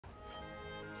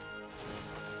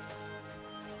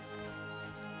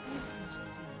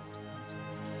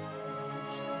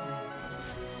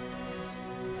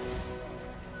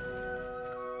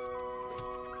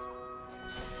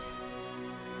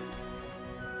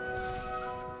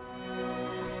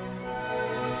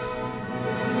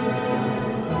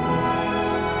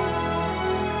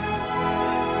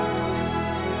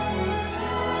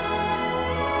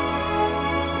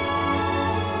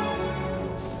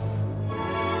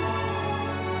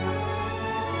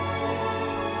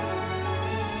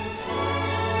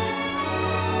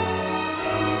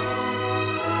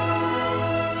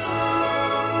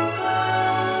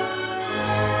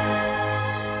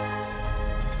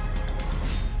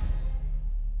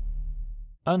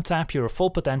Untap your full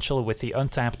potential with the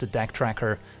Untapped Deck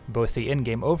Tracker. Both the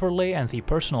in-game overlay and the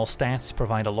personal stats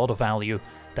provide a lot of value.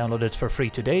 Download it for free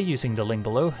today using the link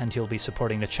below and you'll be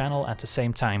supporting the channel at the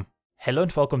same time. Hello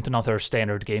and welcome to another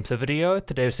Standard Games video.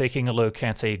 Today we're taking a look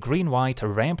at a green-white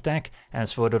ramp deck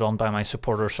as voted on by my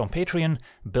supporters on Patreon,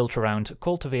 built around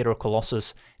Cultivator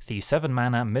Colossus, the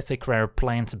 7-mana mythic rare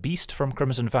plant beast from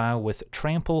Crimson Vow with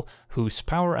trample, whose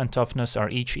power and toughness are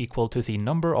each equal to the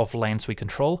number of lands we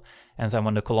control, and then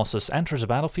when the Colossus enters a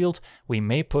battlefield, we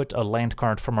may put a land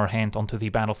card from our hand onto the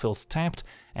battlefield tapped,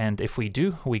 and if we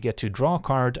do, we get to draw a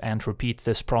card and repeat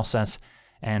this process.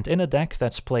 And in a deck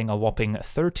that's playing a whopping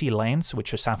 30 lands,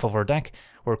 which is half of our deck,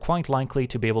 we're quite likely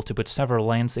to be able to put several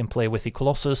lands in play with the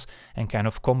Colossus and kind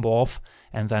of combo off,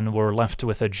 and then we're left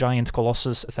with a giant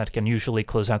Colossus that can usually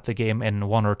close out the game in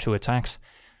 1 or 2 attacks.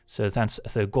 So that's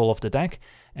the goal of the deck,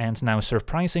 and now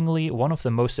surprisingly, one of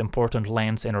the most important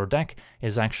lands in our deck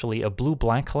is actually a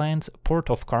blue-black land, Port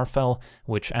of Karfell,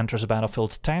 which enters a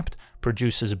battlefield tapped,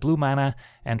 produces blue mana,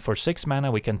 and for 6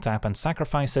 mana we can tap and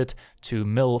sacrifice it to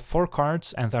mill 4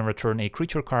 cards and then return a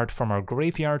creature card from our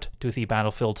graveyard to the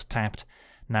battlefield tapped.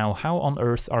 Now, how on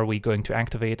earth are we going to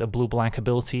activate a blue-black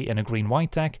ability in a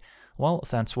green-white deck? Well,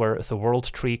 that's where the World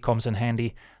Tree comes in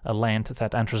handy. A land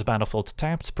that enters battlefield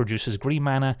tapped produces green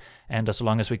mana, and as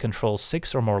long as we control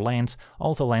 6 or more lands,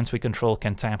 all the lands we control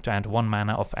can tap to add 1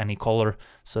 mana of any color,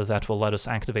 so that will let us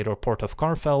activate our Port of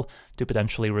Karfell to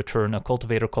potentially return a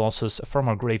Cultivator Colossus from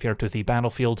our graveyard to the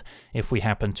battlefield if we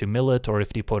happen to mill it or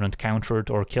if the opponent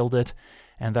countered or killed it.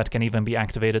 And that can even be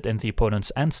activated in the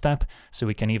opponent's end step, so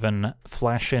we can even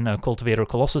flash in a Cultivator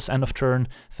Colossus end of turn.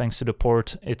 Thanks to the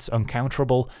port, it's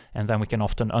uncounterable, and then we can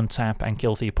often untap and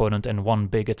kill the opponent in one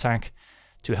big attack.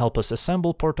 To help us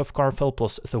assemble Port of Karfell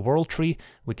plus the World Tree,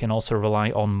 we can also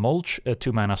rely on Mulch, a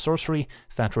 2-mana sorcery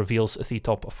that reveals the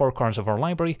top 4 cards of our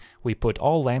library. We put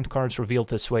all land cards revealed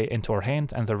this way into our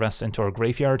hand and the rest into our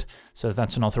graveyard, so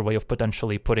that's another way of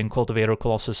potentially putting Cultivator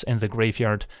Colossus in the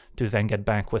graveyard to then get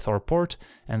back with our port.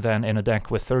 And then in a deck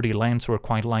with 30 lands, we're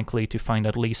quite likely to find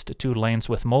at least 2 lands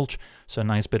with Mulch, so a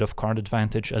nice bit of card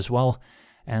advantage as well.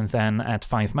 And then at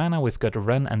 5 mana we've got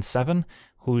Wrenn and Seven,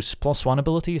 whose +1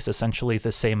 ability is essentially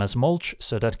the same as Mulch,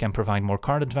 so that can provide more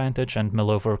card advantage and mill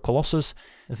over Colossus.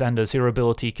 Then the 0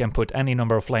 ability can put any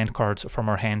number of land cards from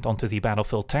our hand onto the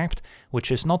battlefield tapped,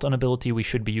 which is not an ability we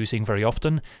should be using very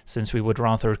often, since we would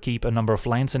rather keep a number of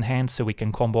lands in hand so we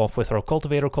can combo off with our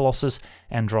Cultivator Colossus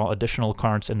and draw additional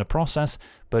cards in the process,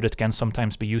 but it can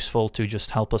sometimes be useful to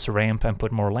just help us ramp and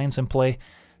put more lands in play.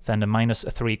 Then the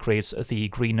 -3 creates the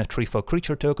green Treefolk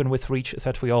creature token with reach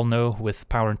that we all know, with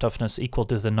power and toughness equal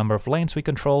to the number of lands we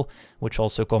control, which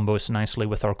also combos nicely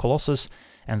with our Colossus.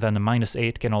 And then the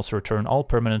 -8 can also return all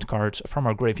permanent cards from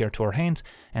our graveyard to our hand,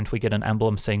 and we get an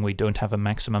emblem saying we don't have a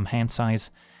maximum hand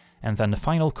size. And then the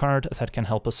final card that can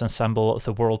help us assemble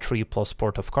the World Tree plus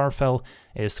Port of Karfell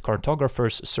is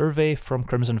Cartographer's Survey from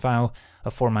Crimson Vow,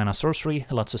 a 4-mana sorcery.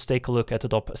 It lets us take a look at the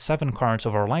top 7 cards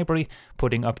of our library,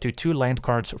 putting up to 2 land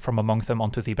cards from among them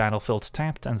onto the battlefield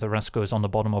tapped, and the rest goes on the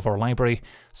bottom of our library.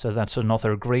 So that's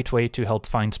another great way to help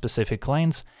find specific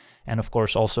lands, and of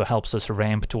course also helps us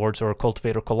ramp towards our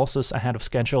Cultivator Colossus ahead of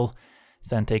schedule.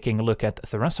 Then taking a look at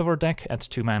the rest of our deck, at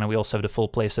 2 mana we also have the full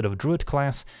playset of Druid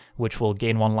class, which will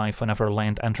gain 1 life whenever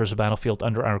land enters a battlefield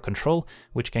under our control,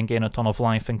 which can gain a ton of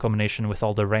life in combination with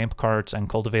all the ramp cards and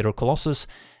Cultivator Colossus,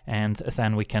 and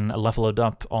then we can level it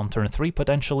up on turn 3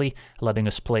 potentially, letting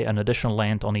us play an additional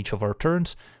land on each of our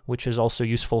turns, which is also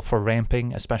useful for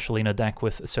ramping, especially in a deck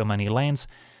with so many lands.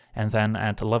 And then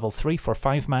at level 3 for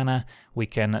 5 mana, we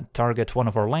can target one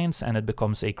of our lands and it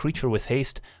becomes a creature with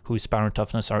haste, whose power and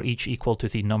toughness are each equal to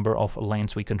the number of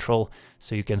lands we control.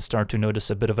 So you can start to notice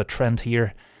a bit of a trend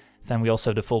here. Then we also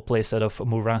have the full playset of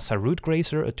Murasa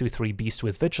Rootgrazer, a 2/3 beast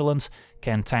with vigilance,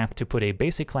 can tap to put a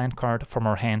basic land card from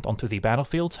our hand onto the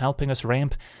battlefield, helping us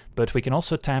ramp, but we can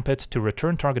also tap it to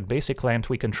return target basic land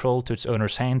we control to its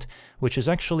owner's hand, which is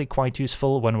actually quite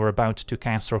useful when we're about to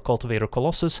cast our Cultivator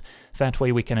Colossus. That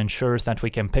way we can ensure that we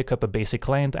can pick up a basic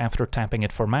land after tapping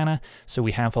it for mana, so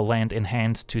we have a land in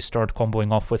hand to start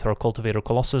comboing off with our Cultivator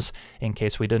Colossus, in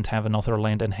case we didn't have another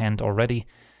land in hand already.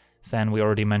 Then we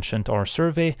already mentioned our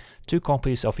survey, 2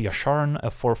 copies of Yasharn,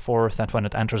 a 4/4 that when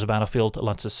it enters a battlefield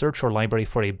lets us search our library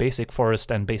for a basic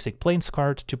forest and basic plains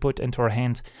card to put into our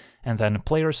hand, and then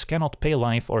players cannot pay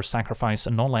life or sacrifice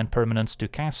non-land permanents to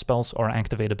cast spells or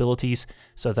activate abilities,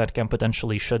 so that can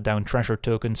potentially shut down treasure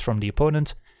tokens from the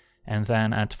opponent. And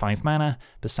then at 5 mana,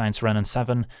 besides Wrenn and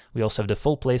Seven, we also have the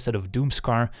full playset of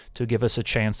Doomskar to give us a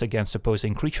chance against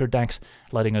opposing creature decks,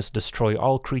 letting us destroy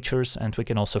all creatures, and we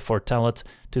can also foretell it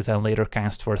to then later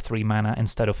cast for 3 mana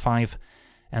instead of 5.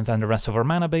 And then the rest of our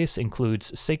mana base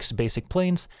includes 6 basic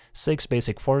plains, 6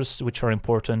 basic forests, which are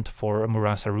important for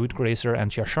Murasa Rootgrazer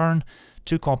and Yasharn,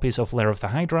 2 copies of Lair of the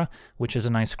Hydra, which is a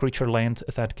nice creature land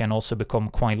that can also become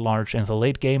quite large in the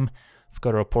late game. I've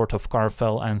got a report of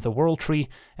Karfell and the World Tree,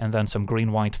 and then some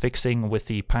green-white fixing with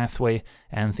the Pathway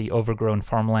and the Overgrown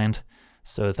Farmland.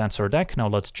 So that's our deck. Now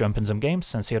let's jump in some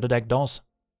games and see how the deck does.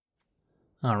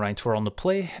 Alright, we're on the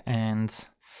play, and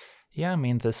yeah, I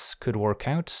mean, this could work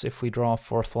out if we draw a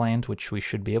 4th land, which we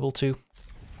should be able to.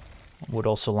 Would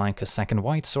also like a 2nd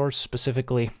white source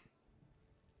specifically.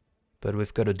 But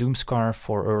we've got a Doomscar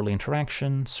for early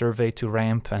interaction, Survey to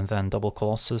ramp, and then double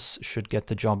Colossus should get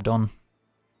the job done.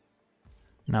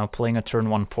 Now playing a turn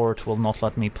 1 port will not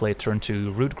let me play turn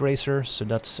 2 Rootgrazer, so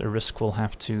that's a risk we'll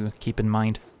have to keep in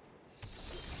mind.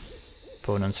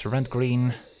 Opponent's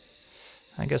red-green.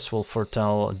 I guess we'll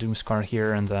foretell a Doomscar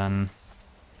here and then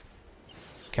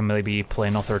can maybe play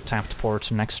another tapped port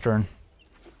next turn.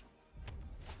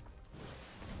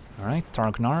 Alright,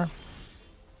 Targnar.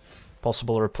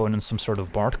 Possible our opponent's some sort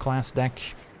of Bard class deck,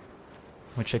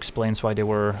 which explains why they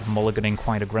were mulliganing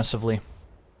quite aggressively.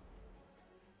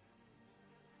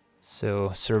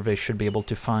 So Survey should be able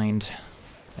to find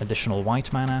additional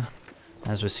white mana,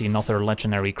 as we see another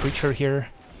legendary creature here.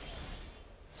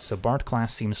 So Bard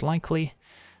class seems likely.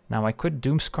 Now I could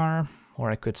Doomscar,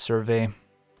 or I could Survey.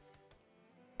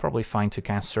 Probably fine to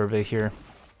cast Survey here.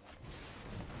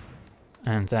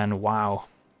 And then, wow.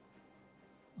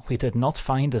 We did not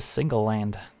find a single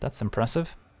land. That's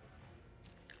impressive.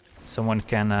 Someone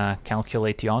can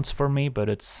calculate the odds for me, but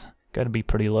it's gotta be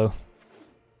pretty low.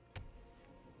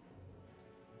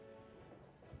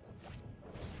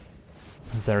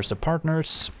 There's the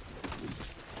partners.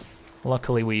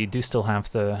 Luckily we do still have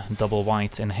the double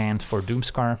white in hand for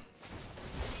Doomscar.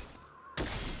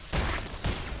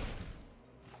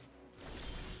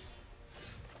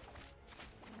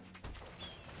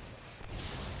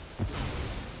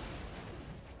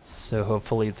 So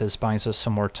hopefully this buys us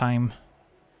some more time.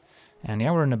 And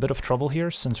yeah, we're in a bit of trouble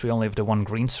here since we only have the 1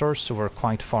 green source, so we're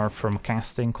quite far from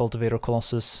casting Cultivator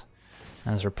Colossus.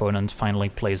 As our opponent finally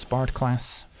plays Bard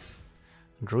class.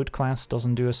 Druid class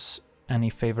doesn't do us any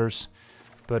favors,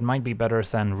 but might be better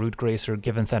than Rootgrazer,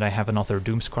 given that I have another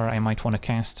Doomscar I might want to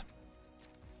cast.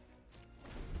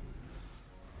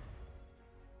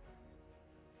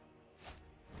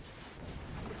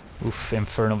 Oof,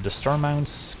 Inferno of the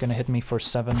Stormmounts gonna hit me for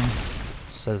 7,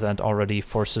 so that already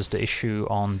forces the issue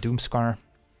on Doomscar.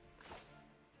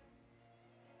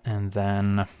 And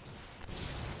then...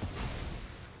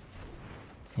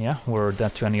 yeah, we're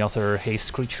dead to any other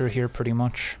haste creature here, pretty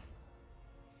much.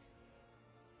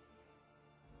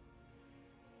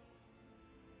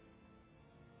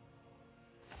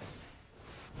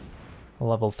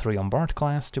 Level 3 on Bard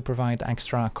class to provide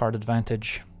extra card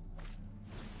advantage.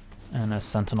 And a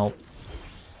Sentinel.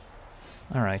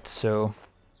 Alright, so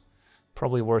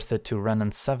probably worth it to Wrenn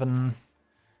and Seven,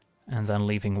 and then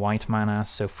leaving white mana,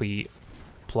 so if we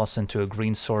plus into a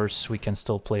green source, we can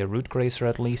still play a Rootgrazer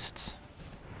at least.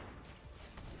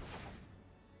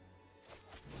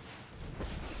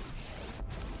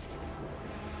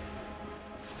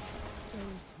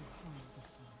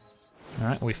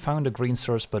 Alright, we found a green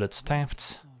source, but it's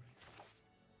tapped.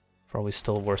 Probably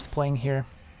still worth playing here.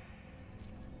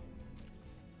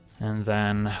 And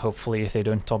then, hopefully, they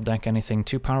don't top deck anything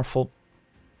too powerful.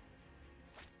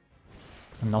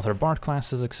 Another Bard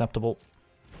class is acceptable.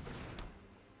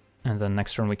 And then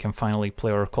next turn we can finally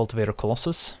play our Cultivator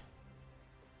Colossus.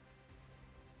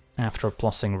 After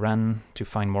plussing Wrenn to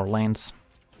find more lands.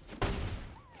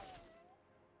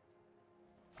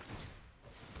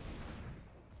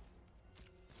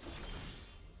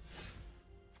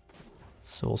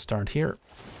 So we'll start here.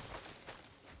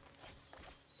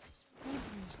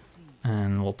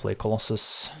 And we'll play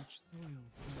Colossus.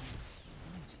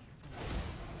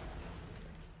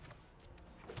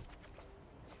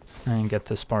 And get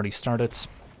this party started.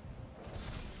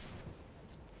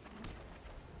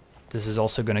 This is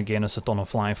also going to gain us a ton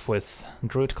of life with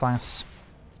Druid class.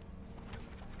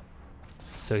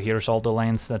 So here's all the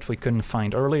lands that we couldn't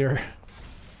find earlier.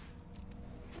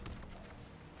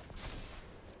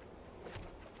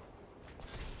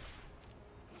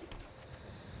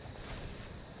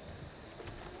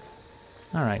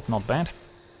 Alright, not bad.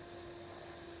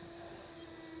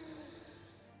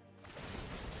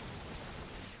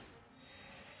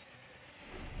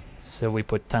 So we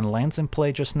put 10 lands in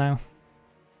play just now.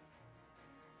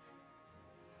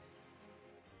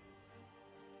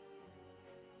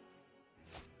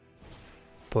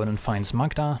 Opponent finds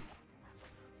Magda,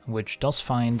 which does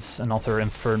find another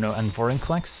Inferno and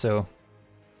Vorinclex, so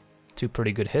 2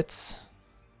 pretty good hits.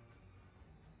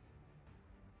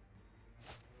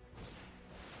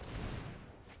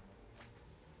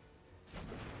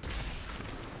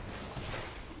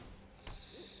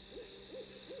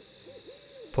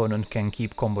 Opponent can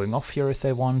keep comboing off here if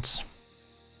they want.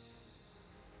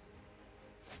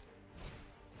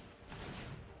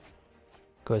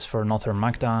 Goes for another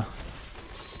Magda,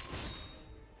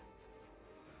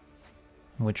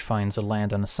 which finds a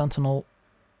land and a sentinel.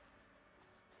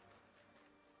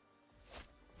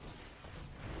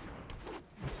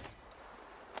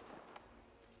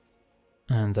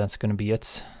 And that's gonna be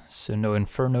it, so no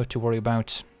Inferno to worry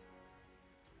about.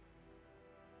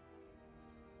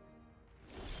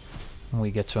 We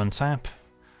get to untap.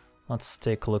 Let's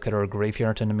take a look at our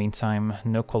graveyard in the meantime.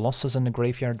 No Colossus in the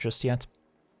graveyard just yet.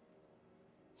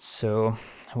 So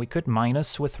we could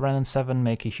minus with Wrenn and Seven,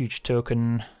 make a huge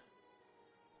token,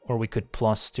 or we could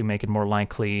plus to make it more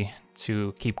likely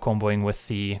to keep comboing with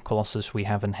the Colossus we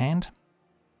have in hand,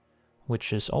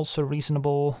 which is also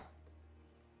reasonable.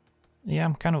 Yeah,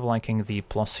 I'm kind of liking the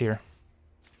plus here.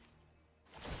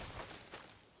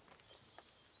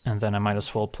 And then I might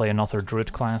as well play another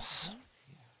Druid class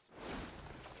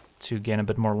to gain a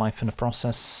bit more life in the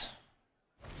process.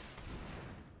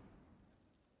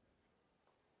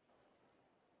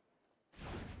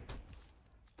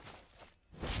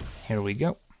 Here we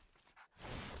go.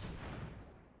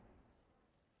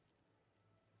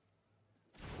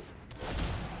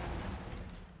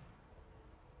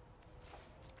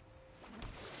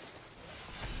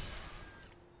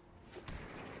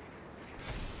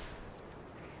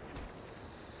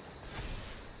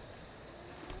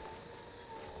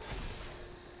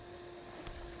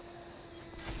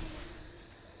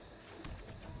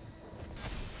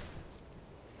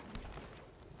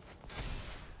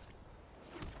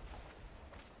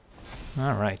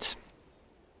 All right.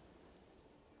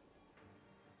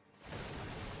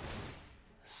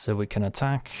 So we can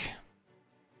attack,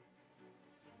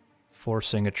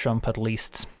 forcing a chump at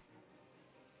least.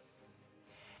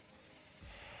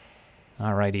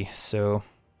 Alrighty, so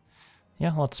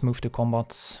yeah, let's move to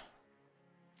combats.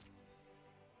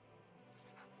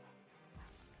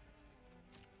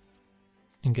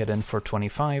 And get in for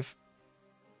 25.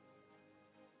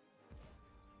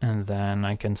 And then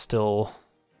I can still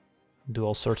do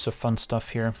all sorts of fun stuff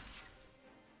here.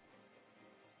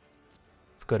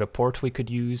 We've got a port we could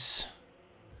use,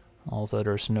 although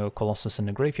there's no Colossus in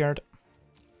the graveyard.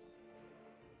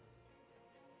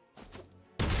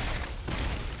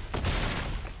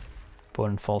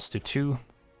 Opponent falls to 2,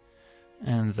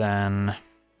 and then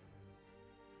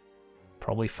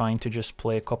probably fine to just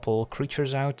play a couple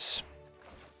creatures out,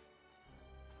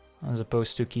 as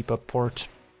opposed to keep up port.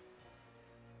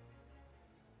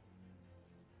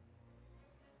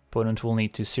 Opponent will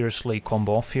need to seriously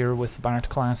combo off here with Bard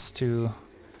class to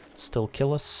still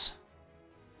kill us.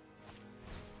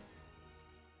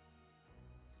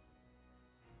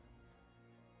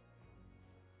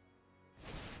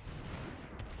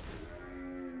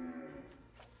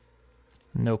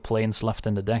 No planes left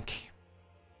in the deck.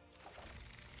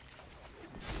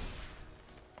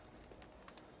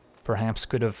 Perhaps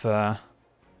could have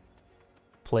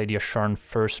played Yasharn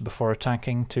first before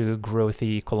attacking to grow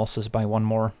the Colossus by 1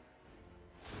 more.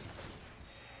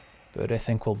 But I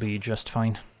think we'll be just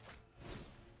fine.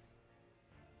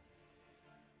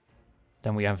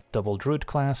 Then we have double Druid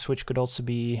class, which could also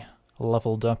be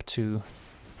leveled up to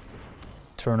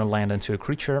turn a land into a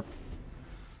creature.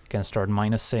 Can start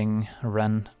minusing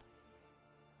Wrenn.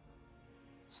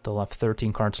 Still have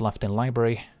 13 cards left in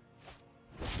library.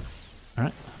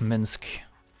 Alright, Minsk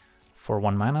for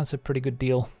 1 mana is a pretty good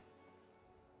deal.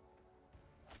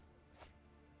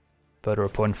 But our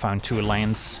opponent found 2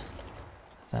 lands.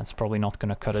 That's probably not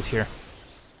gonna cut it here.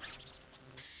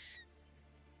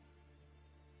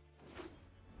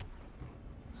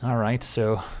 Alright,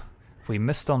 so we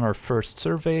missed on our first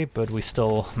survey, but we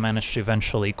still managed to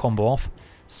eventually combo off.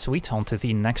 Sweet, on to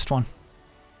the next one.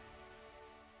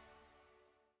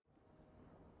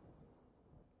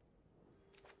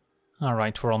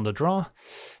 Alright, we're on the draw.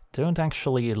 Don't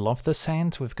actually love this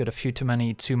hand. We've got a few too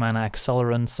many 2-mana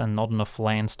accelerants and not enough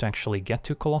lands to actually get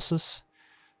to Colossus.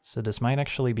 So this might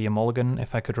actually be a mulligan.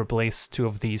 If I could replace 2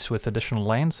 of these with additional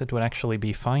lands, it would actually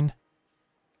be fine.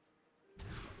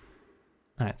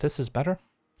 Alright, this is better.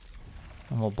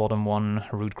 And we'll bottom 1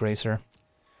 Root Grazer.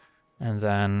 And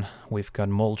then we've got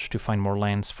Mulch to find more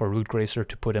lands for Root Grazer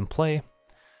to put in play.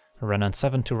 Wrenn and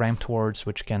Seven to ramp towards,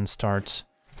 which can start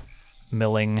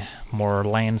milling more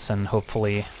lands and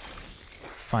hopefully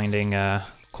finding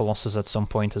Colossus at some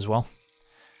point as well.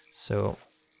 So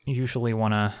usually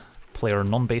want to play our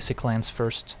non-basic lands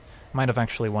first. Might have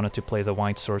actually wanted to play the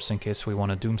White Source in case we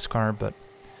want a Doomscar, but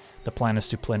the plan is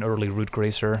to play an early Root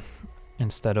Grazer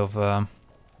instead of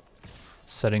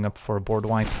setting up for a board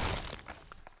wipe.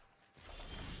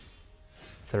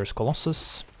 There's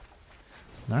Colossus.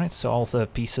 Alright, so all the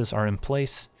pieces are in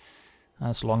place,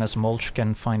 as long as Mulch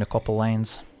can find a couple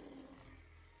lands.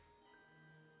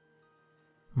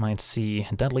 Might see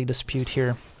a Deadly Dispute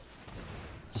here.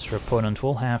 So your opponent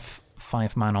will have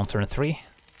 5 mana on turn 3.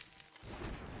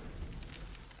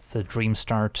 The Dream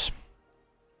Start.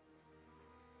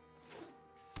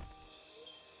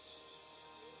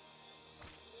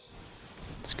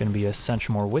 It's gonna be a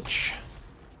Sedgemoor Witch.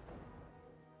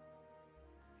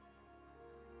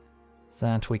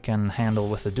 That we can handle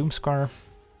with the Doomscar.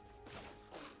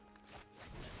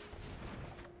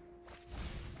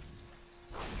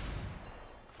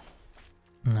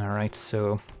 Alright,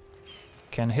 so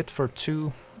can hit for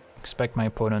 2, expect my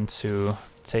opponent to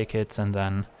take it, and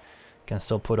then can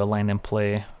still put a land in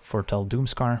play, foretell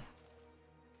Doomscar.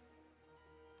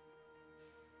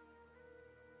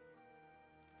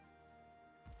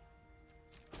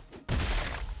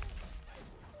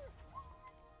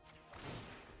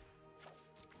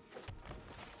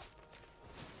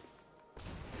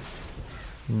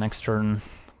 Next turn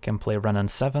can play Wrenn and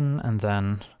Seven, and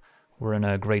then we're in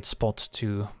a great spot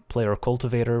to play our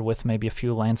Cultivator with maybe a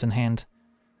few lands in hand,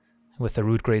 with the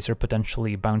Rootgrazer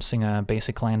potentially bouncing a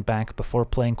basic land back before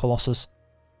playing Colossus.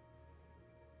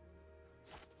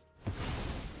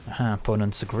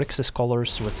 Opponent's Grixis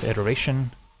Colors with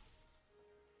Iteration.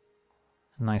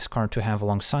 Nice card to have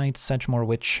alongside Sedgemoor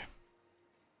Witch.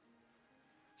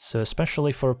 So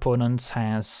especially for opponents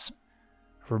has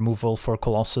removal for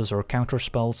Colossus or counter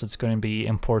spells, it's going to be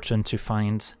important to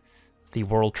find the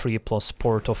World Tree plus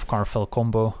Port of Karfell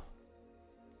combo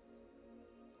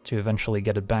to eventually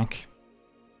get it back.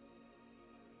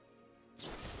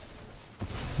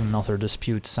 Another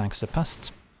Dispute sacks a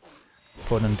Pest.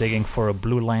 Opponent digging for a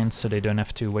blue land so they don't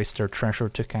have to waste their treasure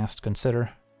to cast Consider,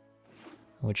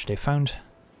 which they found.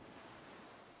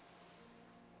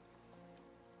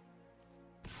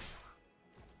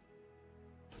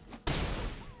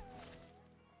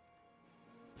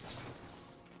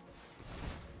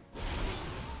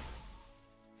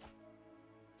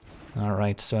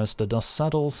 Alright, so as the dust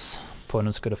settles,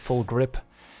 opponent's got a full grip.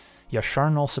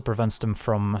 Yasharn also prevents them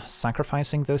from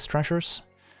sacrificing those treasures,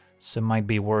 so it might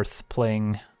be worth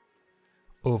playing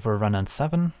over Wrenn and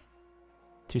Seven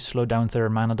to slow down their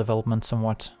mana development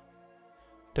somewhat.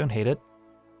 Don't hate it.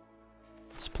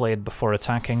 Let's play it before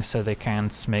attacking so they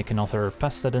can't make another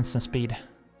Pest at instant speed.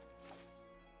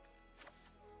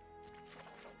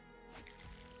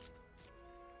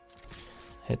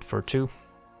 Hit for 2.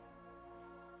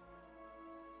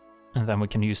 And then we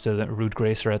can use the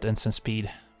Rootgrazer at instant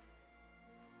speed.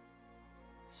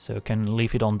 So can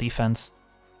leave it on defense.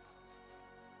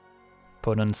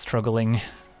 Opponent struggling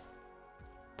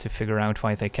to figure out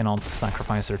why they cannot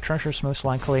sacrifice their treasures, most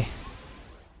likely.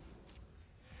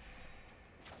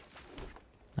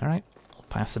 Alright, I'll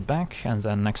pass it back, and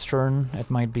then next turn it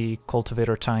might be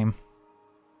Cultivator time.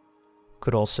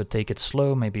 Could also take it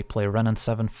slow, maybe play Wrenn and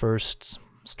Seven first,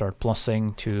 start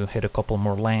plussing to hit a couple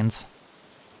more lands.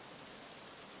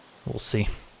 We'll see.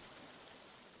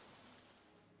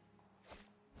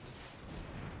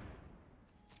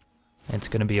 It's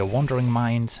going to be a Wandering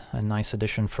Mind, a nice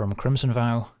addition from Crimson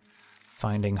Vow,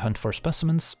 finding Hunt for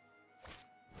Specimens.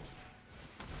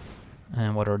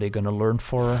 And what are they going to learn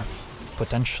for?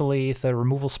 Potentially the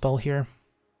removal spell here.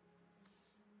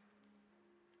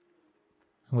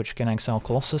 Which can exile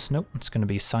Colossus? Nope, it's going to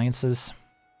be Sciences.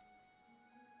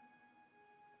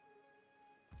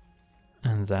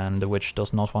 And then the Witch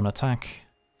does not want to attack.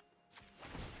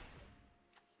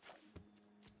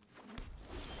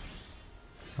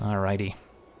 Alrighty.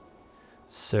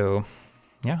 So,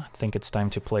 yeah, I think it's time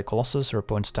to play Colossus. Our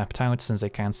opponent's tapped out since they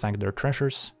can't sack their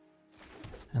treasures.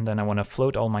 And then I want to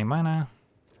float all my mana.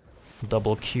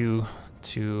 Double Q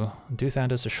to do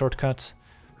that as a shortcut.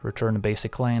 Return the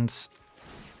basic lands,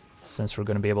 since we're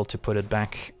going to be able to put it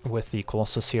back with the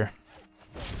Colossus here.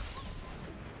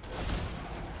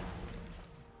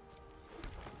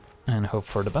 And hope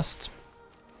for the best.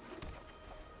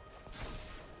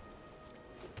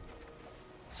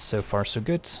 So far so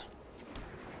good.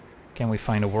 Can we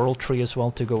find a World Tree as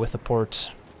well to go with the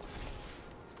port?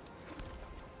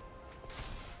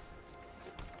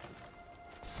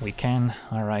 We can,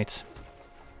 alright.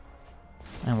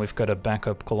 And we've got a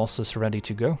backup Colossus ready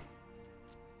to go.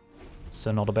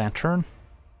 So not a bad turn.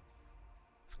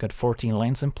 We've got 14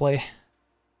 lands in play.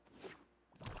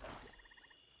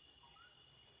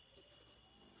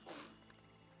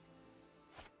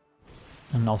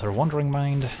 Another Wandering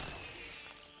Mind.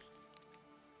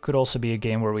 Could also be a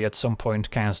game where we at some point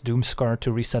cast Doomscar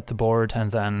to reset the board, and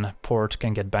then Port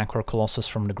can get back our Colossus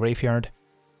from the graveyard.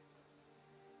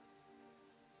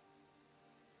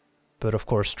 But of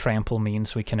course trample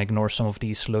means we can ignore some of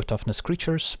these low toughness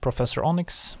creatures. Professor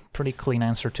Onyx, pretty clean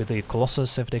answer to the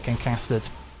Colossus if they can cast it.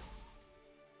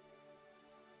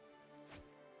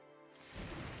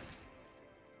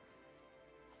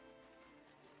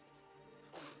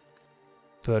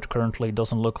 But currently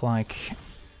doesn't look like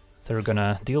they're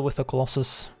gonna deal with the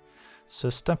Colossus. So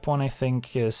step 1 I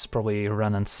think is probably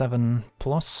Wrenn and Seven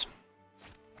plus.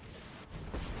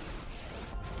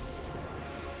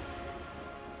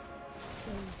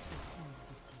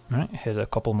 Alright, hit a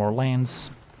couple more lands.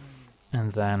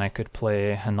 And then I could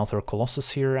play another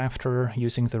Colossus here after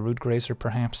using the Root Grazer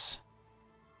perhaps.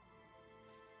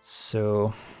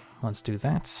 So let's do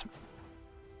that.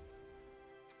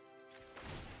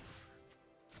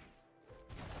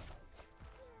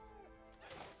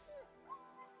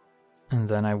 And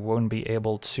then I won't be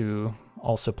able to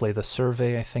also play the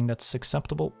Survey, I think that's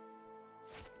acceptable.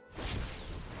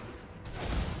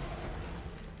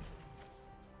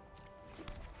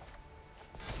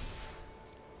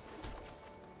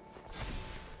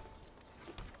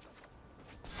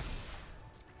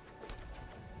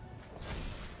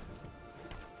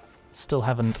 Still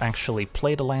haven't actually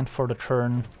played a land for the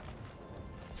turn,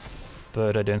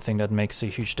 but I don't think that makes a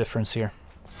huge difference here.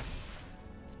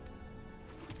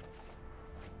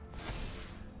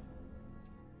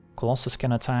 Colossus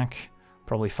can attack,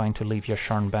 probably fine to leave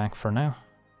Yasharn back for now.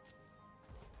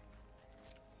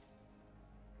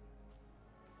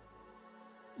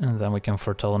 And then we can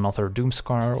foretell another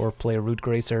Doomscar or play a Root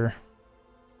Grazer.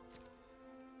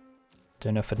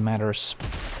 Don't know if it matters.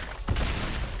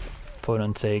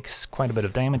 Opponent takes quite a bit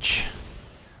of damage,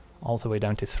 all the way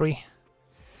down to 3.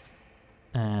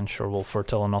 And sure, we'll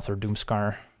foretell another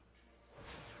Doomscar.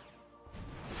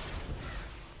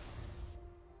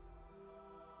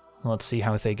 Let's see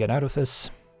how they get out of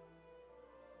this.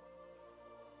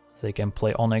 They can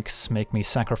play Onyx, make me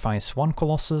sacrifice one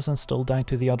Colossus and still die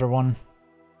to the other one.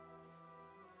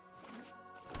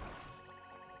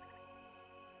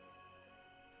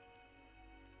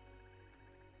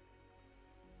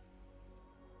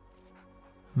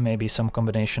 Maybe some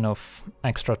combination of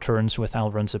extra turns with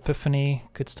Alrund's Epiphany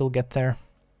could still get there.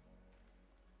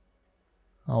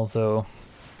 Although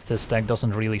this deck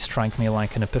doesn't really strike me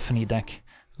like an Epiphany deck.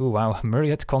 Ooh, wow,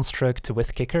 Myriad Construct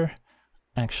with Kicker,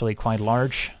 actually quite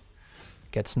large.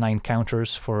 Gets 9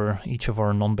 counters for each of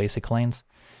our non-basic lands.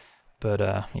 But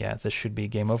yeah, this should be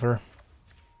game over.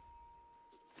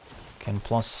 Can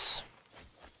plus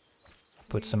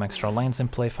put some extra lands in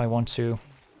play if I want to.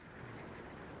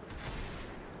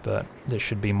 But this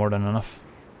should be more than enough.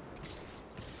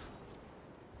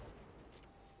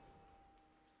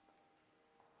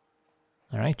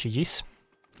 Alright, GG's.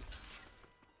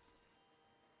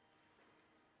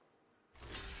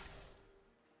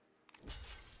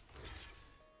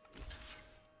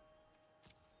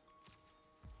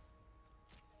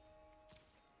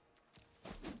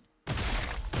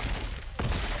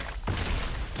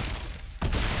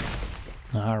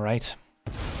 Alright.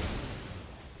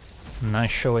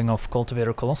 Nice showing of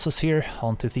Cultivator Colossus here.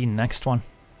 On to the next one.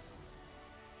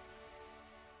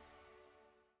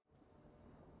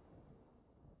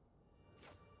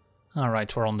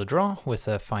 Alright, we're on the draw with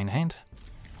a fine hand.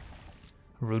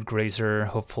 Root Grazer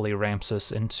hopefully ramps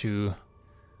us into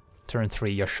turn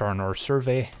 3 Yasharn or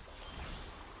Survey.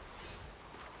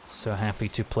 So happy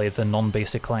to play the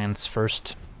non-basic lands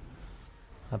first.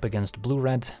 Up against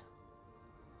blue-red.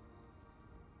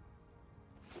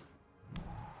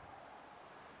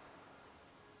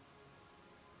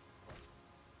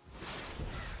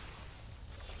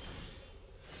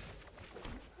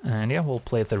 And yeah, we'll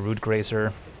play the Root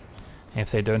Grazer.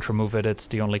 If they don't remove it, it's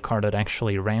the only card that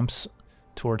actually ramps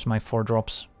towards my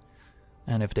 4-drops.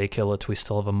 And if they kill it, we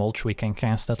still have a Mulch we can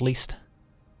cast at least.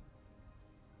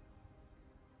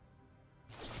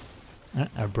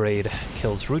 A Braid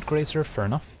kills Root Grazer, fair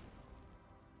enough.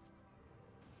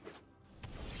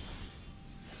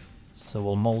 So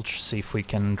we'll Mulch, see if we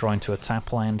can draw into a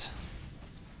tap land.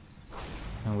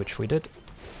 Which we did.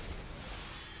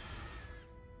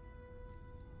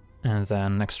 And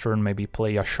then next turn maybe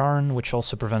play Yasharn, which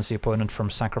also prevents the opponent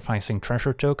from sacrificing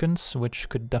treasure tokens, which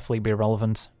could definitely be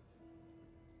relevant.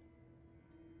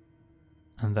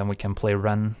 And then we can play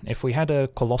Wrenn. If we had a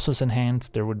Colossus in hand,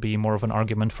 there would be more of an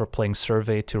argument for playing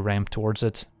Survey to ramp towards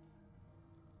it.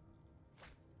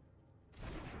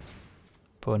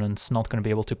 Opponent's not going to be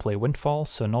able to play Windfall,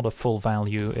 so not a full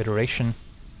value iteration.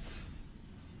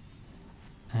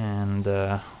 And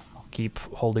I'll keep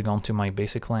holding on to my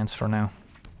basic lands for now.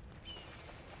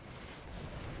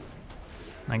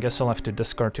 I guess I'll have to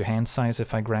discard to hand size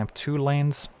if I grab 2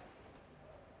 lands.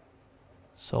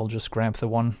 So I'll just grab the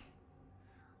one.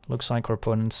 Looks like our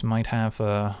opponents might have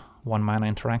a 1-mana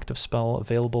interactive spell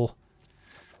available.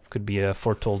 Could be a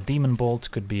Foretold Demon Bolt,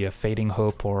 could be a Fading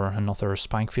Hope, or another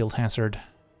Spikefield Hazard.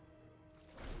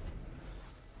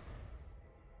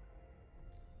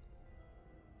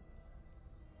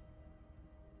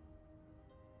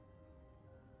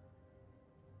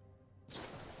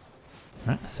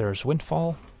 Right, there's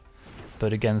Windfall,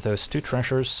 but again those 2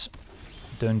 treasures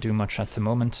don't do much at the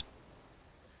moment.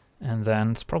 And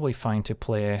then it's probably fine to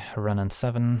play Wrenn and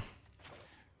Seven.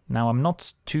 Now I'm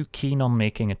not too keen on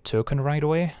making a token right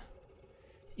away.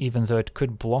 Even though it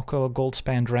could block a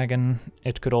Goldspan Dragon,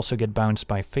 it could also get bounced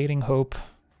by Fading Hope.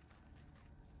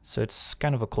 So it's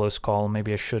kind of a close call.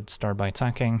 Maybe I should start by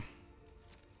attacking.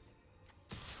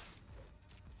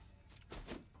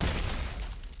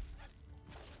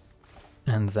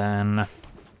 And then...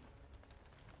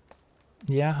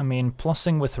 yeah, I mean,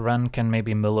 plussing with Wrenn can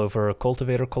maybe mill over a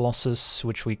Cultivator Colossus,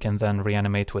 which we can then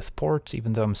reanimate with Port.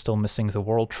 Even though I'm still missing the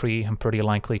World Tree, I'm pretty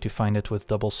likely to find it with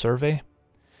Double Survey.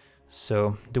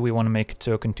 So, do we want to make a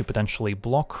token to potentially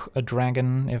block a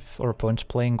dragon if our opponent's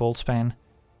playing Goldspan?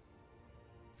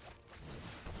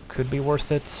 Could be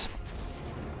worth it.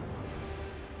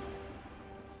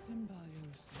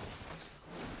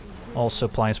 Also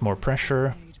applies more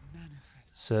pressure,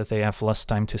 so they have less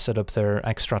time to set up their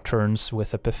extra turns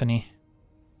with Epiphany.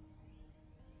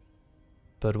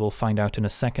 But we'll find out in a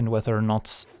second whether or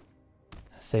not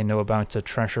they know about the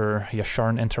Treasure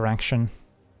Yasharn interaction.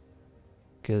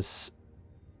 Because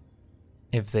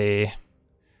if they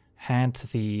had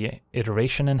the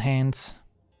iteration in hand,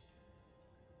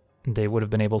 they would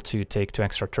have been able to take 2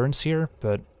 extra turns here,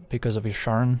 but because of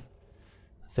Yasharn,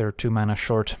 they're 2 mana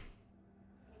short.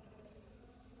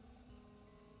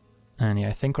 And yeah,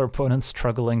 I think our opponent's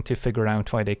struggling to figure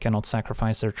out why they cannot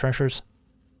sacrifice their treasures.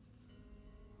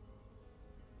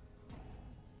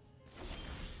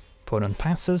 Opponent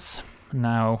passes.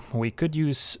 Now, we could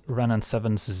use Wrenn and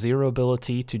Seven's 0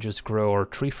 ability to just grow our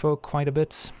Tree Folk quite a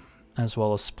bit, as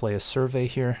well as play a Survey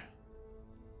here.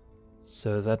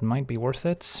 So that might be worth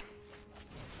it.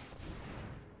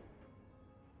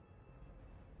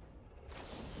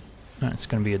 It's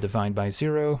going to be a Divide by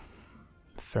 0.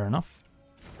 Fair enough.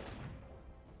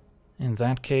 In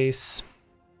that case,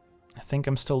 I think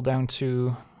I'm still down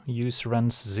to use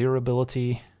Wrenn's 0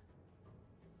 ability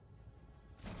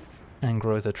and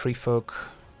grow the Tree Folk.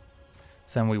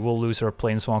 Then we will lose our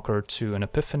Planeswalker to an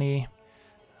Epiphany,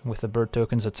 with the bird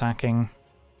tokens attacking.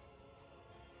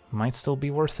 Might still be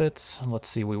worth it. Let's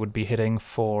see, we would be hitting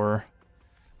for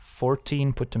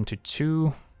 14, put them to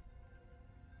 2.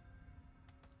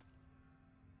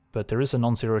 But there is a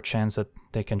non-zero chance that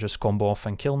they can just combo off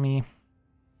and kill me.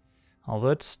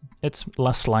 Although it's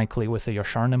less likely with the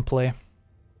Yasharn in play.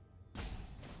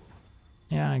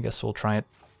 Yeah, I guess we'll try it.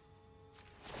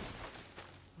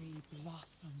 We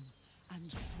blossom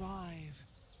and thrive.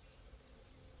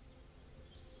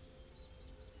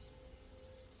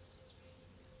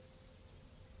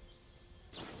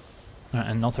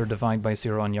 Another Divide by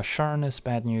 0 on Yasharn is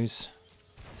bad news.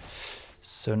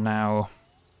 So now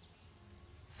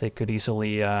they could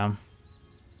easily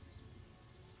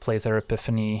play their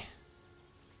Epiphany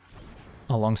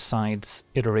alongside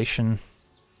Iteration.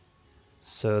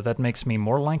 So that makes me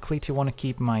more likely to want to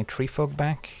keep my Tree Folk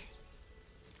back,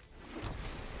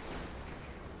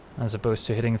 as opposed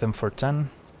to hitting them for 10.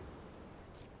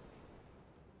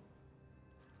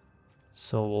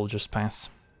 So we'll just pass.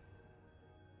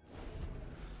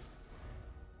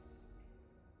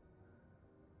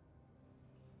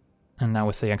 And now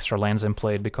with the extra lands in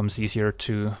play, it becomes easier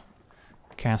to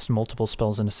cast multiple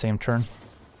spells in the same turn.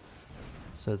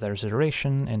 So there's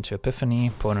Iteration into Epiphany,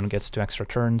 opponent gets 2 extra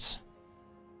turns.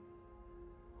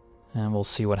 And we'll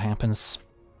see what happens.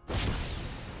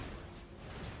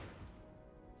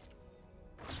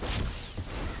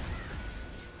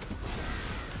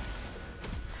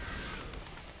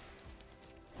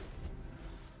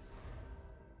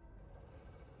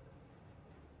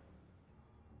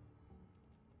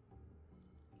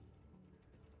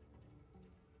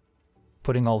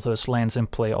 Putting all those lands in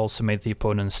play also made the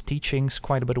opponent's teachings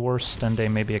quite a bit worse than they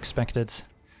maybe expected.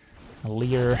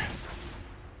 Leer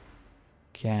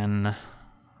can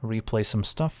replay some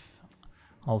stuff,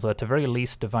 although at the very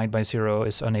least Divide by 0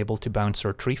 is unable to bounce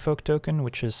our Tree Folk token,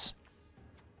 which is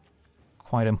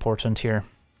quite important here.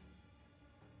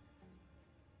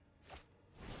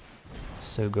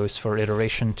 So goes for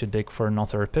Iteration to dig for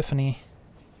another Epiphany.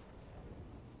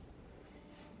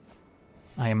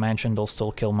 I imagine they'll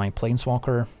still kill my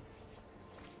Planeswalker.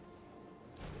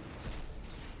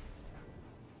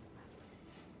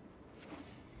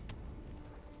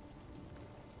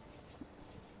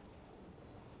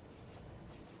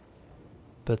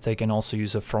 But they can also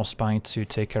use a Frostbite to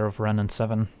take care of Wrenn and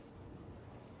Seven.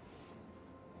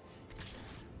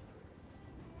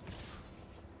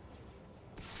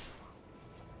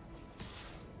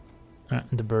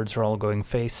 The birds are all going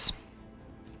face.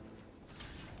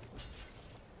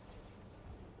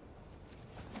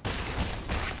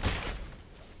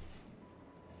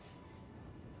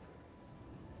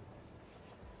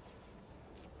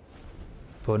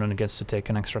 Opponent gets to take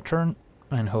an extra turn,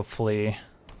 and hopefully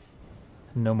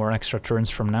no more extra turns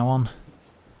from now on.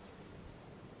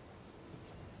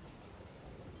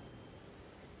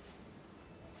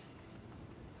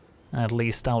 At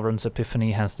least Alrund's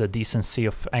Epiphany has the decency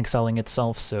of exiling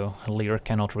itself, so Lear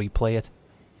cannot replay it.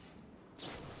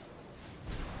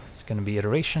 It's gonna be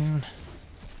iteration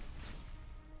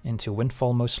into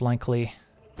Windfall most likely.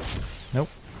 Nope,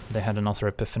 they had another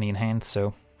Epiphany in hand,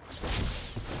 so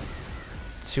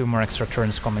 2 more extra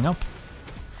turns coming up.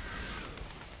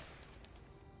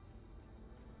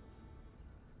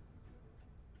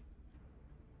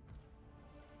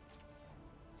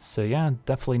 So yeah,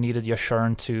 definitely needed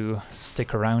Yasharn to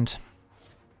stick around.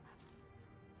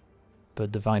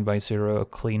 But Divide by Zero, a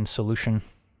clean solution.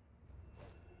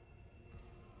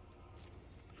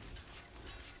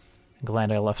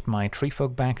 Glad I left my Tree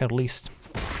Folk back at least.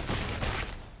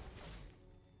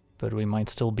 But we might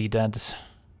still be dead.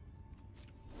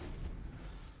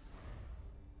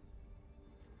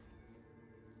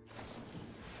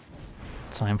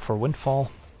 Time for Windfall.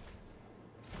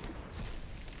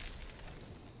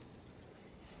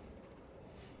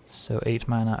 So 8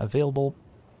 mana available.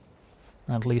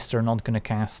 At least they're not gonna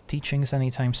cast Teachings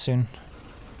anytime soon.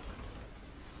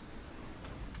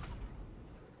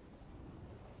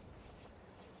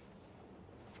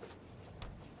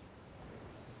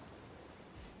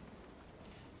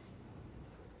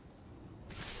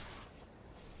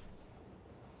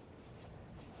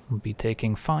 We'll be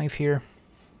taking 5 here.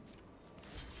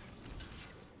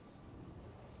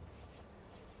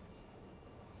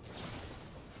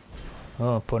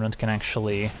 Oh, opponent can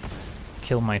actually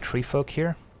kill my Tree Folk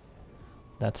here.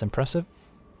 That's impressive.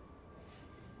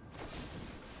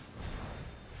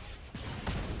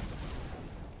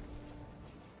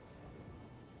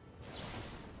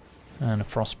 And a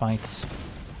Frostbite.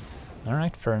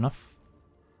 Alright, fair enough.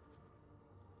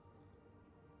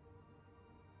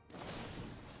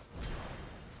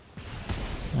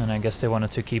 And I guess they wanted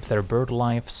to keep their bird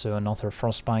alive, so another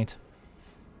Frostbite.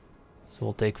 So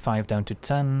we'll take 5 down to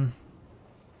 10.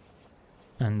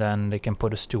 And then they can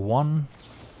put us to 1.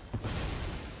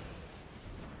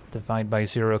 Divide by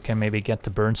Zero can maybe get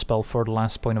the burn spell for the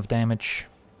last point of damage.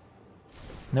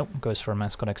 Nope, goes for a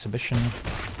Mascot Exhibition.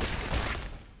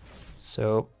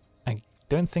 So I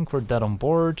don't think we're dead on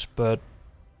board, but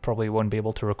probably won't be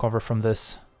able to recover from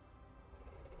this.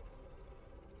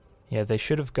 Yeah, they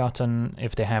should have gotten,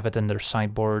 if they have it in their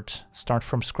sideboard, start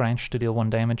from scratch to deal 1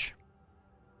 damage.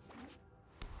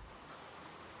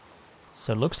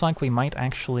 So it looks like we might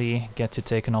actually get to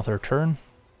take another turn.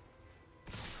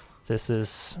 This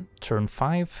is turn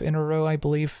 5 in a row, I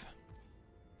believe.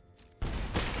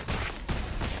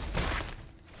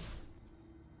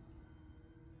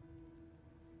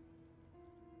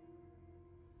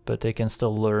 But they can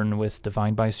still learn with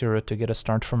Divide by Zero to get a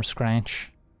start from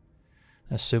scratch.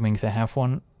 Assuming they have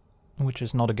one, which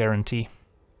is not a guarantee.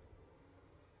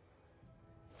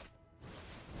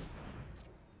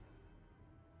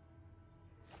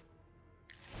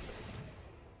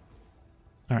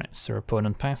 Alright, so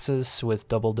opponent passes with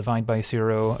double Divide by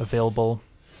Zero available.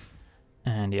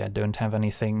 And yeah, don't have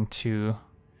anything to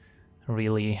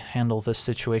really handle this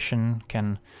situation.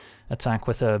 Can attack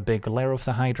with a big Lair of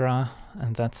the Hydra,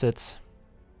 and that's it.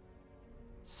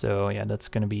 So yeah, that's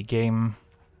gonna be game.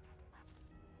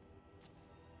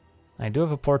 I do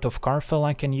have a Port of Karfell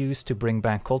I can use to bring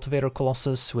back Cultivator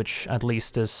Colossus, which at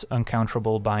least is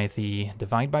uncounterable by the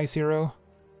Divide by Zero.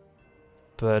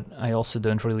 But I also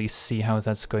don't really see how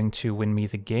that's going to win me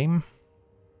the game.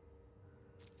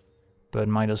 But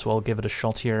might as well give it a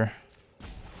shot here.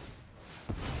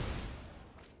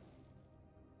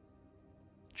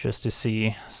 Just to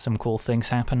see some cool things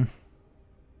happen.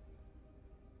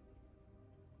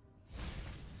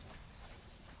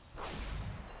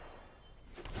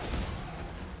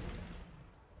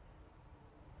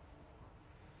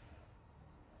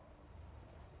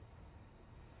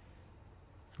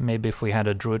 Maybe if we had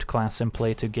a Druid class in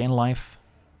play to gain life,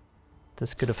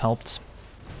 this could have helped.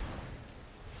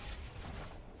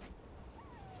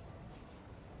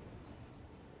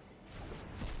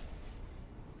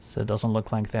 So it doesn't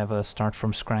look like they have a start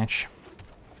from scratch.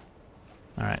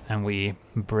 Alright, and we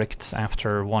bricked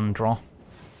after 1 draw.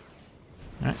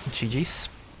 Alright, GG's.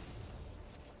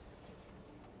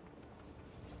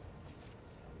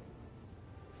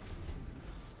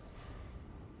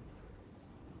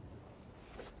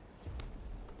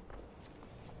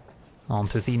 On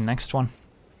to the next one.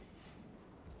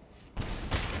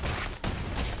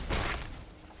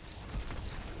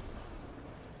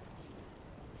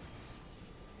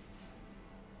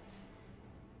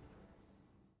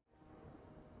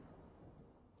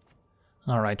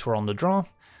 Alright, we're on the draw.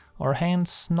 Our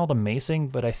hand's not amazing,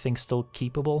 but I think still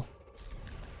keepable.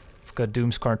 We've got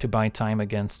Doomscar to buy time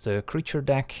against the creature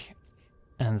deck.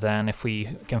 And then if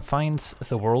we can find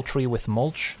the World Tree with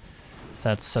Mulch,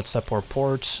 that sets up our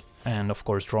port. And of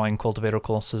course drawing Cultivator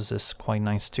Colossus is quite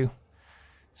nice too.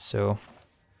 So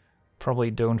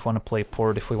probably don't want to play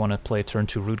port if we want to play turn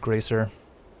 2 Root Grazer.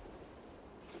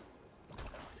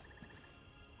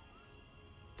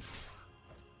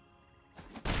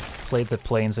 Played the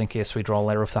Plains in case we draw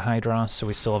Lair of the Hydra, so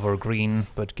we still have our green,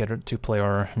 but get to play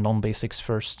our non-basics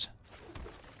first.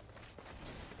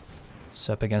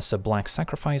 So up against a Black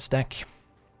Sacrifice deck,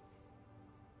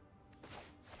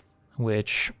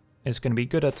 which is going to be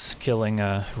good at killing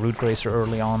a Root Grazer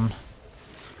early on,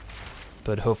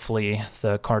 but hopefully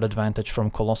the card advantage from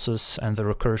Colossus and the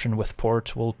recursion with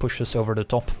port will push us over the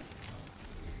top.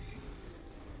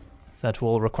 That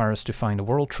will require us to find a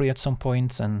World Tree at some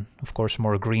point, and of course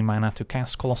more green mana to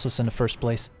cast Colossus in the first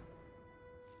place.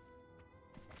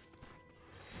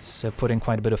 So putting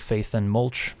quite a bit of faith in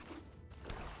Mulch.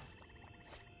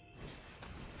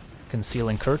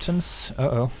 Concealing Curtains.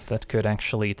 Uh-oh, that could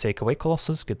actually take away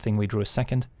Colossus. Good thing we drew a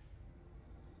second.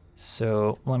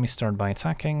 So let me start by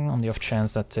attacking on the off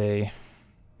chance that they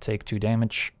take 2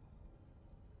 damage.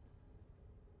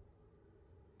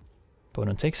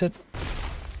 Opponent takes it.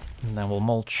 And then we'll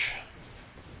Mulch.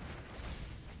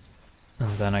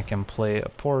 And then I can play a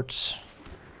port.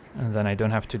 And then I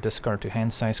don't have to discard to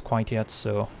hand size quite yet,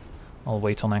 so I'll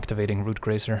wait on activating Root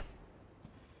Grazer.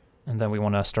 And then we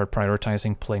want to start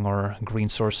prioritizing playing our green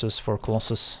sources for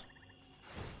Colossus.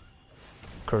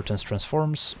 Curtains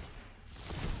transforms.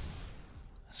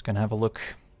 Let's gonna have a look.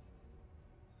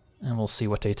 And we'll see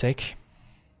what they take,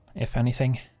 if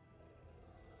anything.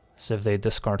 So if they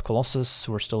discard Colossus,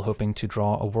 we're still hoping to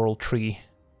draw a World Tree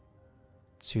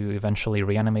to eventually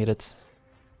reanimate it.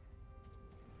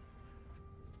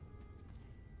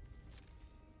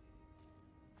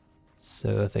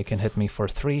 So they can hit me for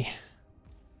 3.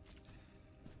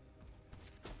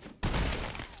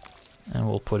 And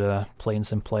we'll put a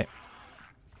Plains in play.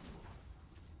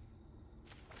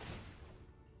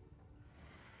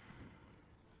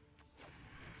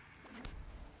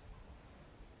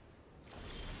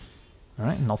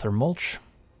 Alright, another Mulch.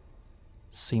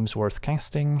 Seems worth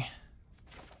casting.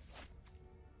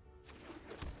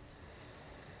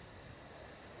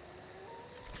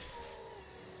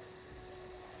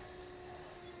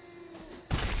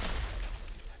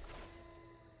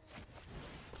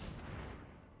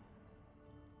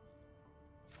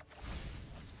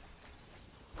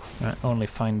 Alright, only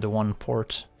find the 1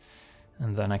 port,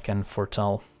 and then I can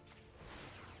foretell.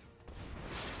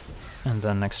 And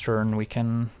then next turn we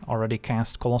can already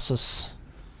cast Colossus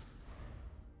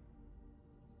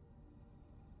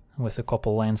with a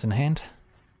couple lands in hand.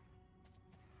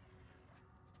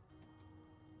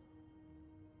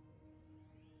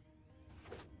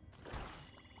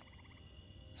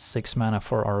 Six mana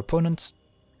for our opponents.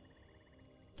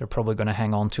 They're probably going to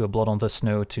hang on to a Blood on the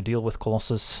Snow to deal with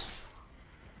Colossus.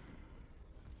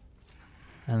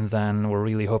 And then we're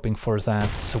really hoping for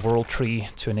that World Tree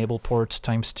to enable port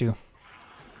 ×2.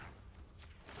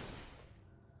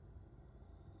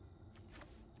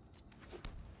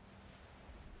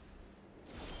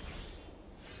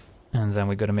 And then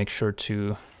we gotta make sure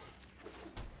to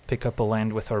pick up a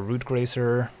land with our Root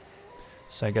Grazer.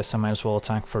 So I guess I might as well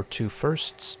attack for 2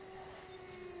 firsts.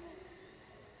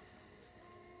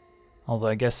 Although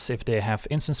I guess if they have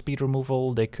instant speed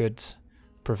removal, they could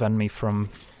prevent me from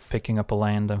picking up a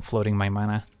land and floating my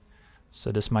mana.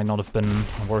 So this might not have been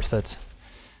worth it.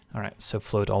 Alright, so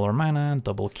float all our mana,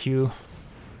 double Q,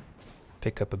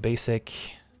 pick up a basic.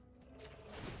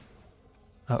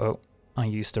 Uh-oh, I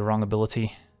used the wrong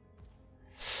ability.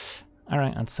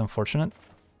 Alright, that's unfortunate.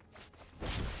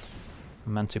 I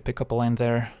meant to pick up a land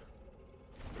there.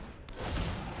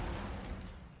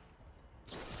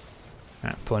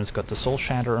 Alright, opponent's got the Soul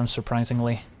Shatter,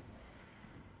 unsurprisingly.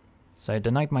 So I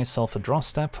denied myself a draw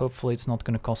step, hopefully it's not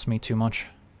going to cost me too much.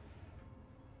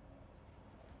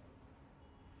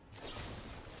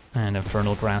 And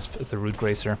Infernal Grasp the Root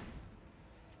Grazer.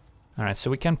 Alright, so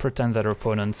we can pretend that our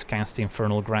opponent cast the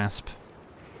Infernal Grasp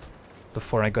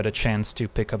before I got a chance to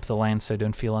pick up the land, so I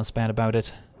don't feel as bad about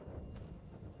it.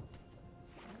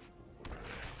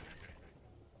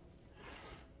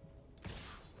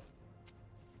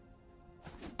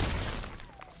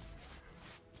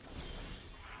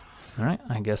 Alright,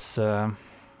 I guess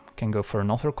can go for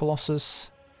another Colossus.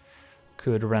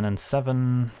 Could Wrenn and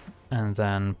Seven, and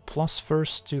then plus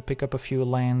first to pick up a few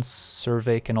lands.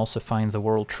 Survey can also find the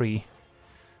World Tree.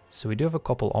 So we do have a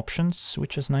couple options,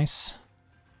 which is nice.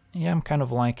 Yeah, I'm kind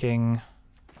of liking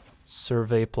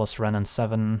Survey plus Wrenn and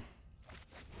Seven.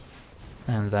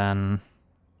 And then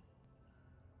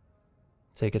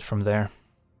take it from there.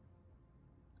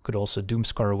 Could also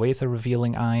Doomscar away the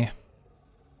Revealing Eye.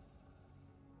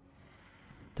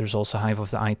 There's also Hive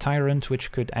of the Eye Tyrant,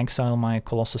 which could exile my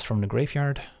Colossus from the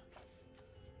graveyard.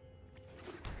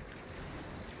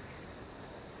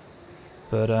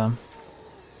 But,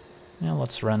 yeah,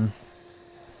 let's Wrenn.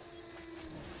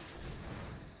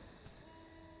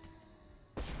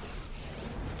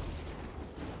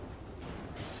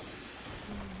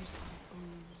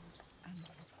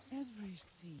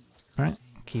 Alright,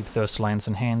 keep those lands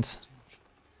in hand.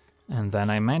 And then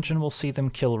I imagine we'll see them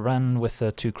kill Wrenn with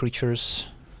the 2 creatures.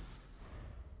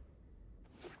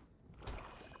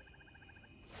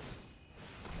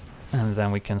 And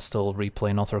then we can still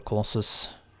replay another Colossus.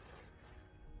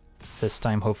 This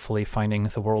time hopefully finding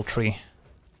the World Tree.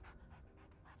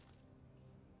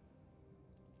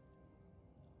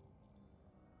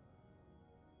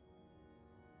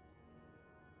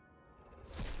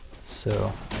 So,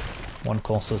 1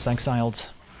 Colossus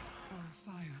exiled.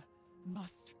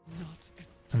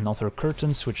 Another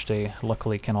Curtains, which they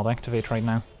luckily cannot activate right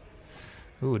now.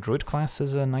 Ooh, Druid class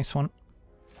is a nice one.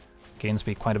 Gains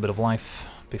me quite a bit of life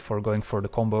before going for the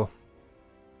combo.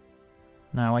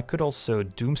 Now I could also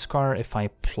Doomscar if I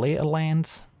play a land.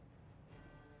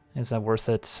 Is that worth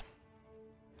it?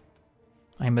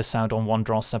 I miss out on 1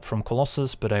 draw step from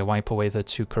Colossus, but I wipe away the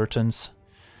 2 Curtains.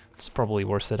 It's probably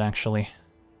worth it actually.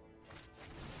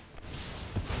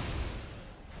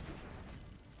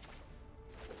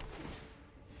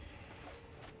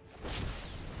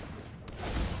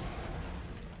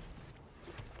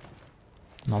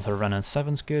 Another Wrenn and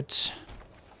Seven's good.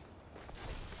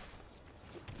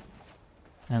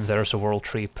 And there's a World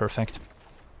Tree, perfect.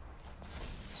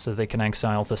 So they can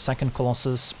exile the 2nd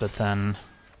Colossus, but then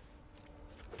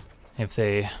if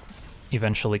they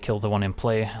eventually kill the one in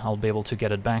play, I'll be able to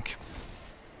get it back.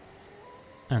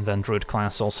 And then Druid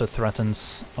class also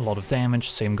threatens a lot of damage,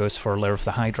 same goes for Lair of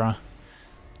the Hydra.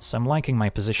 So I'm liking my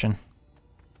position.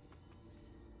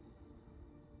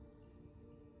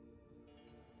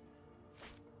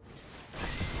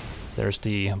 There's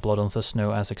the Blood on the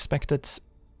Snow as expected.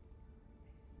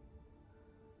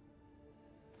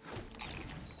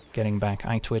 Getting back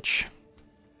Eye Twitch.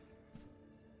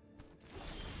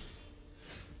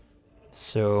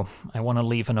 So I want to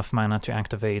leave enough mana to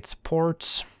activate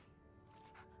Port.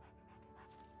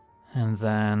 And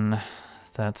then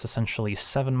that's essentially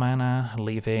 7 mana,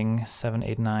 leaving 7,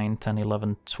 8, 9, 10,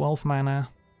 11, 12 mana.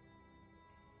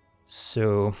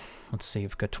 So let's see,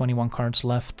 we've got 21 cards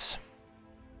left.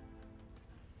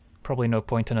 Probably no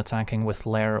point in attacking with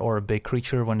Lair or a big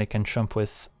creature when they can jump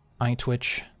with Eye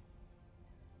Twitch.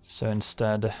 So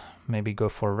instead, maybe go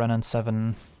for Wrenn and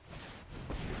Seven.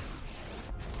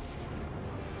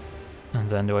 And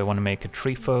then do I want to make a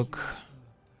Tree Folk?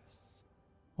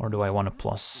 Or do I want a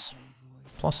plus?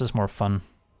 Plus is more fun.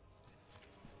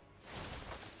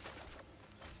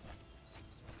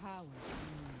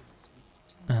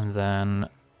 And then,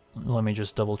 let me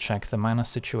just double check the mana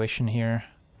situation here.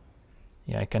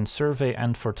 Yeah, I can Survey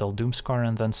and Foretell Doomscar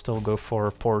and then still go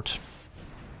for Port.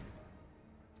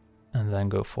 And then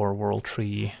go for World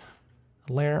Tree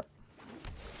Lair.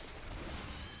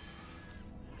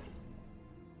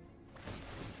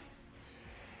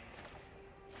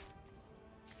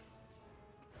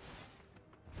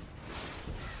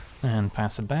 And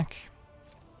pass it back.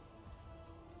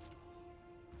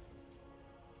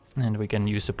 And we can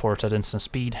use the Port at instant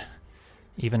speed,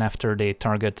 even after they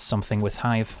target something with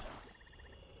Hive.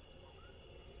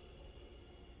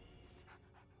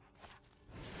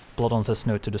 Blood on the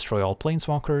Snow to destroy all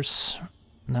Planeswalkers.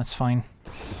 That's fine.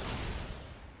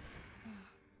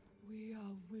 We are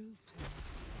wilted.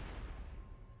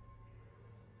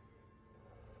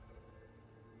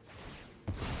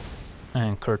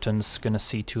 And Curtain's gonna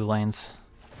see 2 lanes.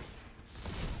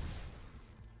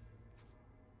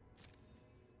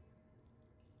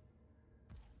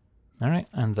 Alright,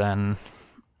 and then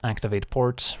activate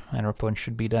Port, and our opponent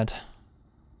should be dead.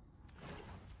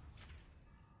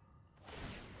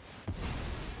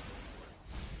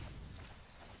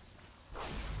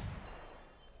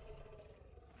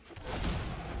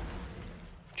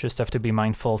 Just have to be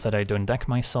mindful that I don't deck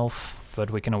myself,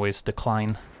 but we can always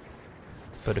decline.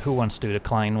 But who wants to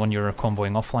decline when you're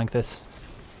comboing off like this?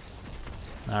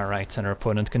 Alright, and our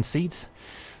opponent concedes.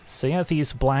 So yeah,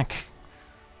 these black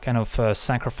kind of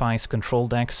sacrifice control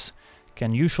decks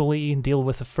can usually deal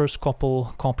with the first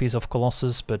couple copies of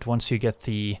Colossus, but once you get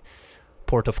the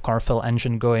Port of Karfell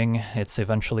engine going, it's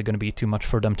eventually going to be too much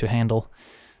for them to handle.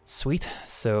 Sweet,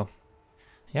 so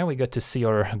yeah, we got to see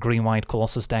our green-white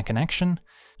Colossus deck in action.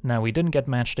 Now, we didn't get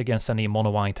matched against any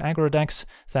mono-white aggro decks.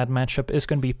 That matchup is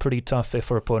going to be pretty tough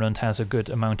if our opponent has a good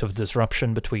amount of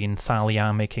disruption between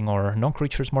Thalia making our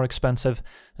non-creatures more expensive,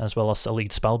 as well as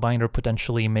Elite Spellbinder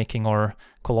potentially making our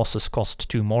Colossus cost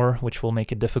 2 more, which will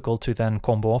make it difficult to then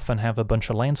combo off and have a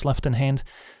bunch of lands left in hand.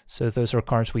 So those are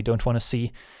cards we don't want to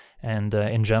see. And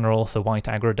in general, the white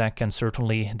aggro deck can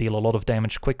certainly deal a lot of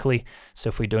damage quickly, so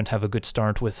if we don't have a good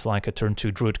start with like a turn 2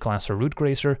 Druid class or Root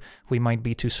Grazer, we might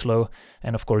be too slow.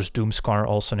 And of course Doomscar,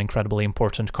 also an incredibly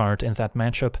important card in that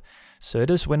matchup. So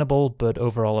it is winnable, but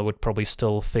overall I would probably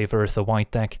still favor the white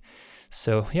deck.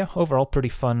 So yeah, overall pretty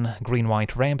fun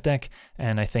green-white ramp deck,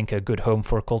 and I think a good home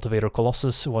for Cultivator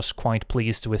Colossus. Was quite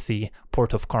pleased with the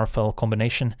Port of Karfell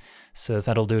combination. So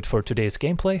that'll do it for today's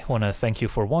gameplay. Wanna thank you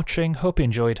for watching, hope you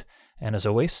enjoyed, and as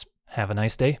always, have a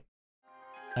nice day.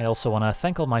 I also wanna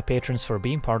thank all my patrons for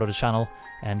being part of the channel,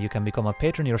 and you can become a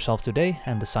patron yourself today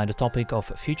and decide the topic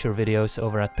of future videos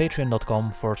over at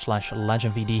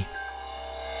patreon.com/LegenVD.